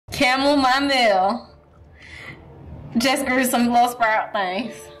chamomile. Just grew some little sprout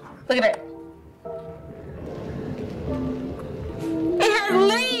things. Look at it. It has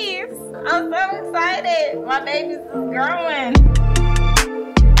leaves. I'm so excited. My baby's is growing.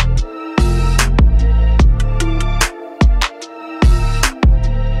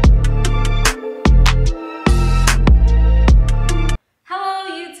 Hello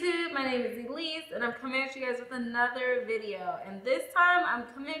YouTube, my name is Elise and I'm coming at you guys with another video. And this time I'm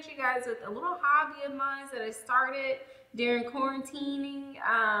coming at you guys with a little hobby of mine that I started during quarantining.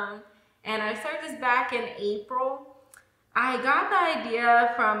 And I started this back in April. I got the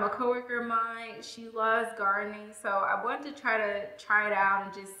idea from a coworker of mine. She loves gardening, so I wanted to try it out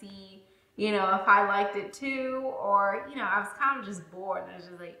and just see, you know, if I liked it too, or, you know, I was kind of just bored and I was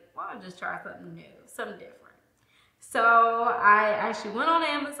just like, well, I'll just try something new, something different. So I actually went on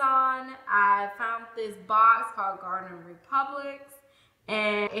Amazon. I found this box called Garden Republics,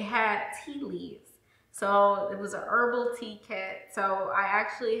 and it had tea leaves. So it was an herbal tea kit. So I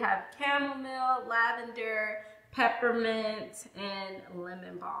actually have chamomile, lavender, peppermint, and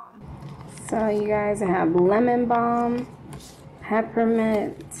lemon balm. So you guys, I have lemon balm,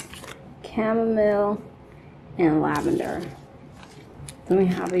 peppermint, chamomile, and lavender. Then we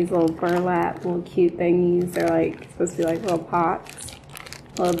have these little burlap, little cute thingies. They're like supposed to be like little pots,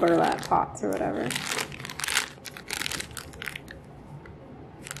 little burlap pots or whatever.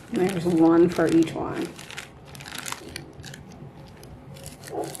 And there's one for each one.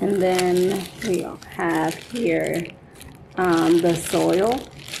 And then we have here the soil.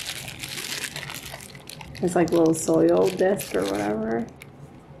 It's like a little soil disc or whatever.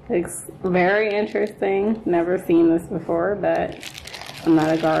 It's very interesting. Never seen this before, but I'm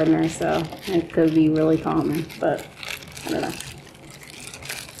not a gardener, so it could be really common, but I don't know.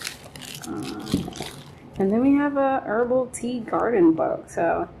 And then we have a herbal tea garden book,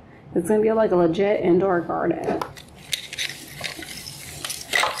 so it's gonna be like a legit indoor garden.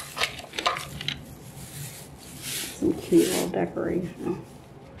 Some cute little decoration.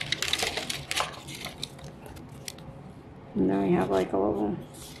 And then we have like a little,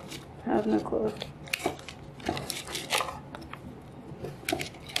 I have no clue.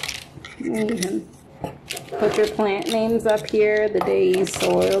 You can put your plant names up here, the day you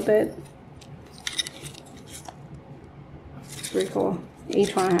soiled it. It's pretty cool.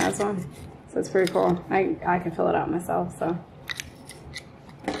 Each one has one, so it's pretty cool. I can fill it out myself, so.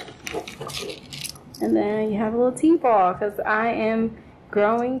 And then you have a little tea ball, because I am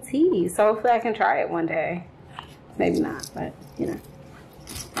growing tea. So hopefully I can try it one day. Maybe not, but you know.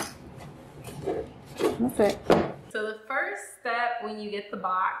 That's it. So the first step when you get the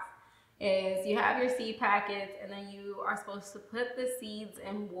box is you have your seed packets, and then you are supposed to put the seeds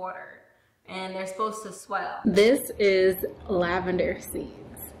in water, and they're supposed to swell. This is lavender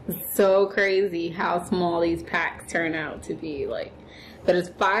seeds. It's so crazy how small these packs turn out to be, like. But it's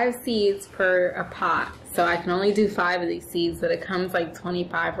 5 seeds per a pot, so I can only do 5 of these seeds, but it comes like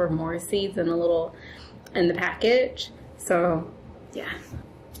 25 or more seeds in the package. So yeah.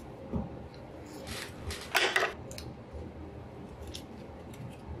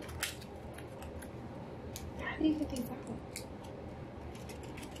 How do you get these out?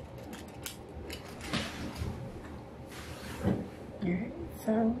 Alright,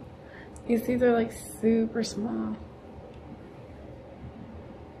 so these seeds are like super small.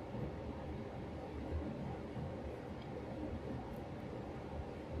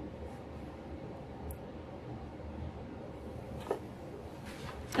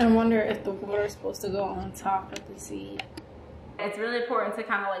 I wonder if the water is supposed to go on top of the seed. It's really important to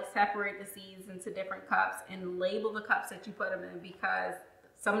kind of like separate the seeds into different cups and label the cups that you put them in, because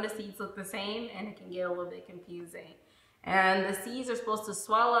some of the seeds look the same and it can get a little bit confusing. And the seeds are supposed to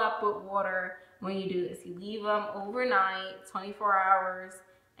swell up with water when you do this. You leave them overnight, 24 hours,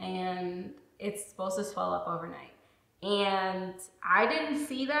 and it's supposed to swell up overnight. And I didn't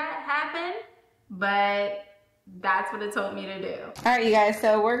see that happen, but that's what it told me to do. All right, you guys,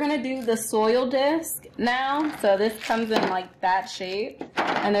 so we're gonna do the soil disc now. So this comes in like that shape,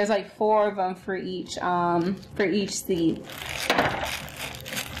 and there's like 4 of them for each seed.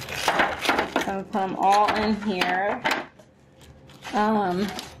 So I'll put them all in here.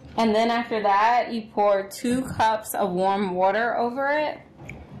 And then after that, you pour 2 cups of warm water over it.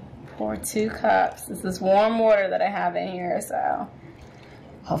 Pour 2 cups. This is warm water that I have in here, so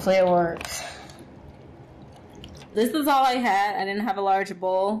hopefully it works. This is all I had. I didn't have a large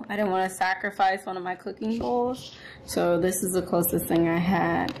bowl. I didn't want to sacrifice one of my cooking bowls. So this is the closest thing I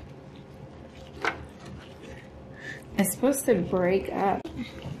had. It's supposed to break up.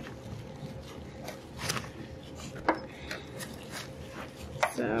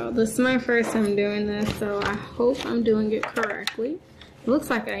 So this is my first time doing this, so I hope I'm doing it correctly. It looks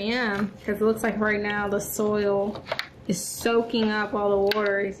like I am, because it looks like right now the soil is soaking up all the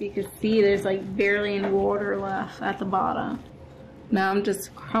water. As you can see, there's like barely any water left at the bottom. Now I'm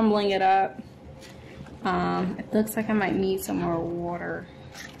just crumbling it up. It looks like I might need some more water.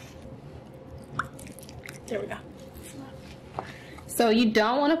 There we go. So you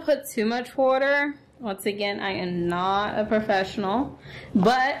don't want to put too much water. Once again, I am not a professional,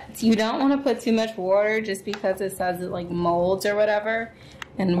 but you don't want to put too much water just because it says it like molds or whatever.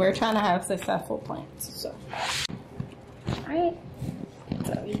 And we're trying to have successful plants. So, alright.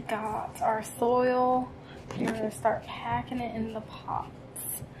 So we got our soil. We're going to start packing it in the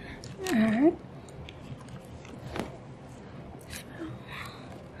pots. Alright.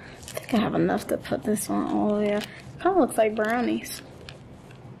 I think I have enough to put this one all the way up. Kind of looks like brownies.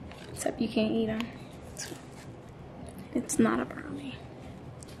 Except you can't eat them. It's not a brownie.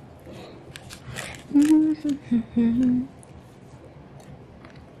 I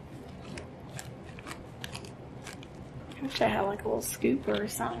wish I had like a little scooper or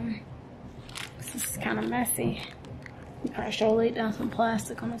something. This is kind of messy. You probably should lay down some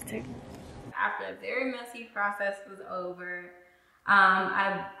plastic on this table. After a very messy process was over,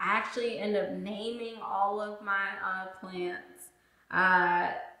 I actually ended up naming all of my plants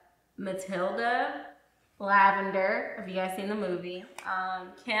Matilda, Lavender, if you guys seen the movie.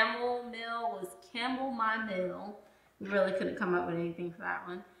 Chamomile was Campbell My Mill. We really couldn't come up with anything for that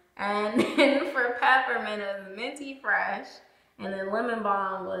one. And then for peppermint, it was Minty Fresh. And then lemon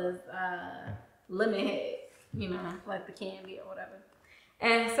balm was Lemon Head, you know, like the candy or whatever.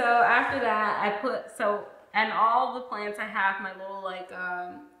 And so after that, I put, and all the plants I have my little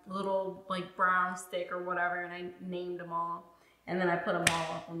like brown stick or whatever, and I named them all. And then I put them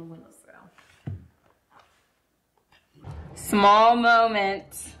all up on the windowsill. Small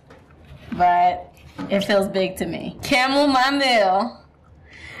moment, but it feels big to me. Camel My Mill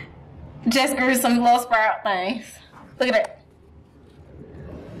just grew some little sprout things. Look at it.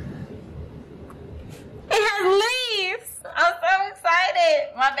 It has leaves. I'm so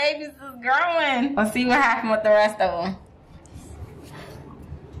excited. My baby's is growing. Let's see what happened with the rest of them.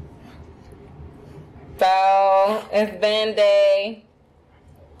 So it's been day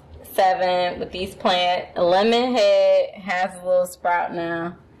 7 with these plants. Lemon Head has a little sprout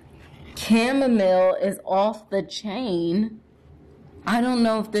now. Chamomile is off the chain. I don't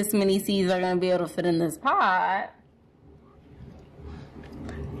know if this many seeds are going to be able to fit in this pot.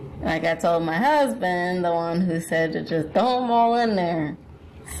 Like I told my husband, the one who said to just throw them all in there.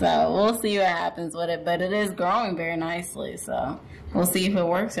 So we'll see what happens with it. But it is growing very nicely. So we'll see if it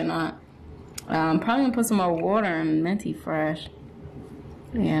works or not. I'm probably going to put some more water in Minty Fresh.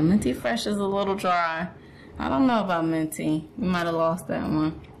 Yeah, Minty Fresh is a little dry. I don't know about Minty. We might have lost that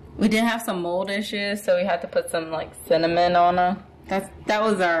one. We did have some mold issues, so we had to put some like cinnamon on them. That's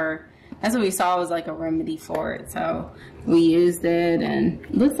what we saw was like a remedy for it. So we used it, and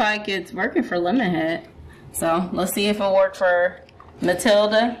it looks like it's working for Lemon Head. So let's see if it'll work for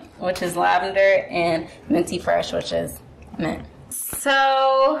Matilda, which is lavender, and Minty Fresh, which is mint.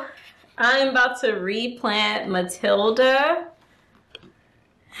 So I'm about to replant Matilda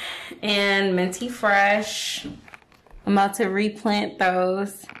and Minty Fresh. I'm about to replant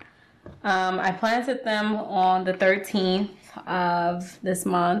those. I planted them on the 13th of this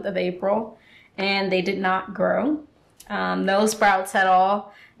month of April, and they did not grow. No sprouts at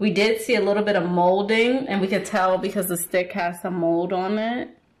all. We did see a little bit of molding, and we could tell because the stick has some mold on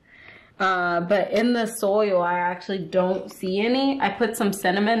it. But in the soil, I actually don't see any. I put some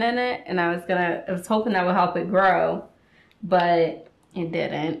cinnamon in it, and I was hoping that would help it grow, but it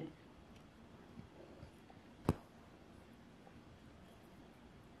didn't.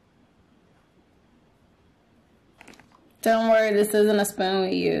 Don't worry, this isn't a spoon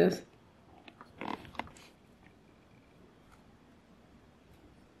we use.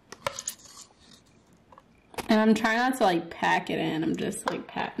 And I'm trying not to like pack it in. I'm just like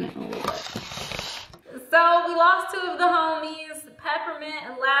packing it a little bit. So we lost 2 of the homies, peppermint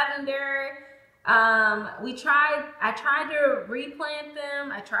and lavender. I tried to replant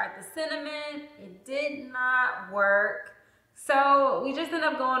them. I tried the cinnamon. It did not work. So we just ended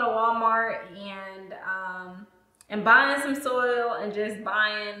up going to Walmart and buying some soil and just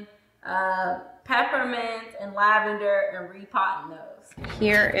buying peppermint and lavender and repotting those.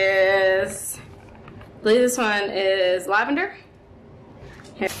 Here is, I believe this one is lavender.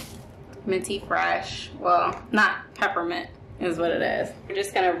 Here, Minty Fresh. Well, not peppermint is what it is. We're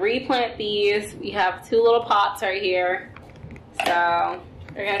just gonna replant these. We have 2 little pots right here. So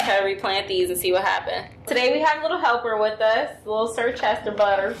We're gonna try to replant these and see what happens. Today we have a little helper with us, little Sir Chester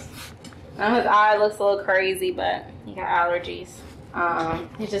Butters. I know his eye looks a little crazy, but he got allergies.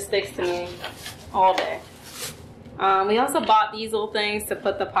 He just sticks to me all day. We also bought these little things to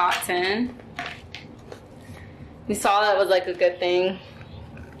put the pots in. We saw that was like a good thing.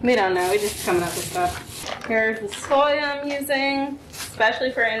 We don't know, we're just coming up with stuff. Here's the soil I'm using,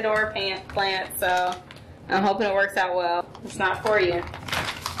 especially for indoor plants, so I'm hoping it works out well. It's not for you.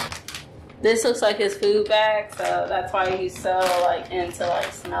 This looks like his food bag, so that's why he's so like into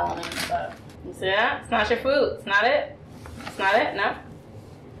like smelling and stuff. You see that? It's not your food. It's not it. It's not it. No.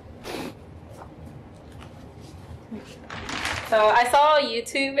 So I saw a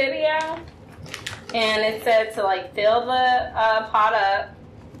YouTube video, and it said to like fill the pot up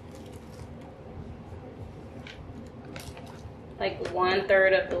like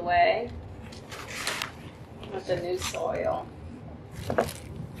 1/3 of the way with the new soil.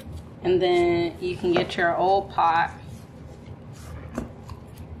 And then you can get your old pot,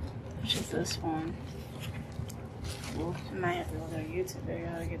 which is this one. I might have to look at a YouTube video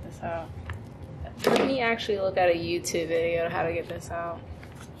how to get this out. Let me actually look at a YouTube video how to get this out.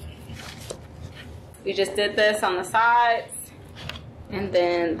 We just did this on the sides, and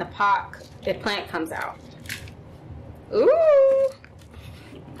then the plant comes out. Ooh!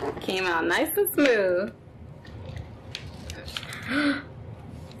 Came out nice and smooth.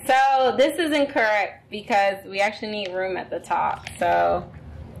 So this is incorrect because we actually need room at the top. So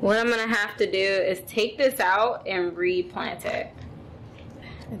what I'm gonna have to do is take this out and replant it.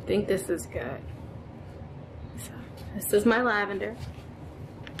 I think this is good. So this is my lavender.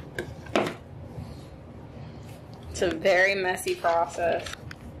 It's a very messy process.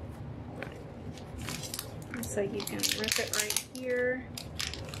 So you can rip it right here.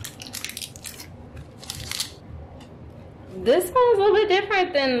 This one's a little bit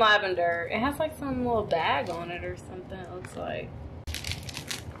different than lavender. It has like some little bag on it or something, it looks like.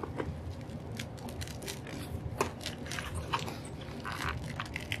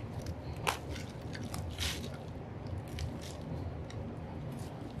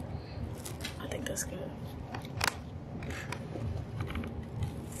 I think that's good.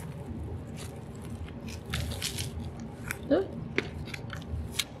 Ooh.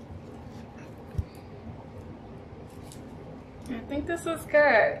 I think this is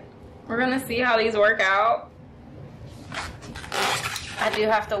good. We're gonna see how these work out. I do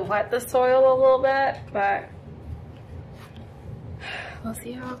have to wet the soil a little bit, but we'll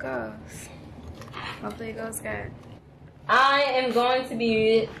see how it goes. Hopefully it goes good. I am going to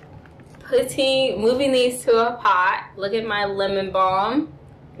be moving these to a pot. Look at my lemon balm.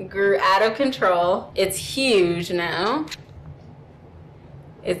 It grew out of control. It's huge now.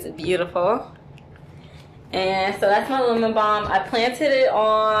 It's beautiful. And so that's my lemon balm. I planted it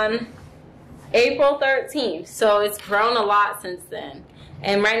on April 13th. So it's grown a lot since then.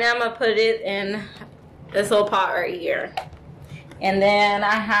 And right now I'm gonna put it in this little pot right here. And then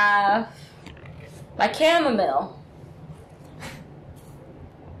I have my chamomile.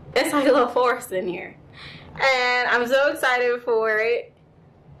 It's like a little forest in here. And I'm so excited for it.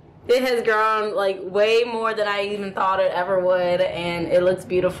 It has grown like way more than I even thought it ever would, and it looks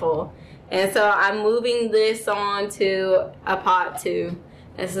beautiful. And so I'm moving this on to a pot too.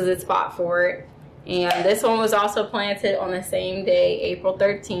 This is its spot for it. And this one was also planted on the same day, April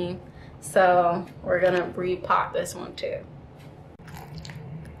 13th. So we're gonna repot this one too.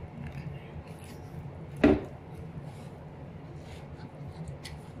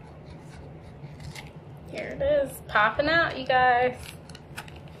 Here it is, popping out, you guys.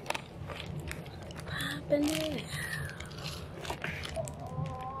 Popping it out.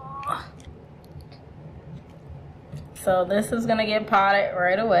 So this is gonna get potted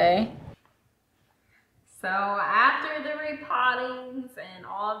right away. So after the repottings and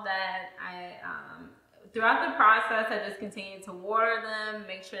all of that, throughout the process, I just continued to water them,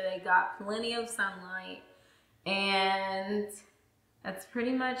 make sure they got plenty of sunlight, and that's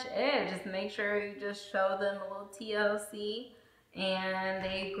pretty much it. Just make sure you just show them a little TLC, and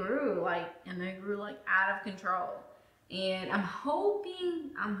they grew like out of control. And I'm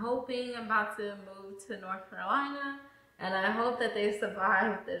hoping I'm about to move to North Carolina, and I hope that they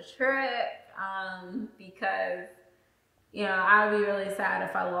survive the trip, because, you know, I would be really sad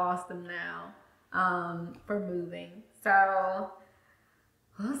if I lost them now, for moving. So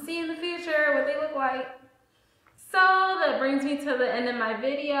we'll see in the future what they look like. So that brings me to the end of my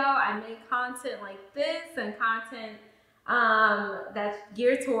video. I make content like this and content that's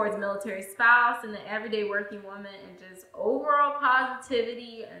geared towards military spouse and the everyday working woman, and just overall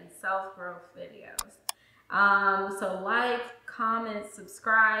positivity and self-growth videos. So like, comment,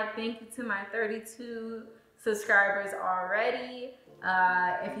 subscribe. Thank you to my 32 subscribers already.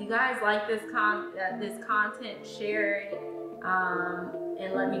 If you guys like this content, share it,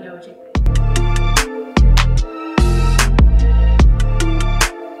 and let me know what you think.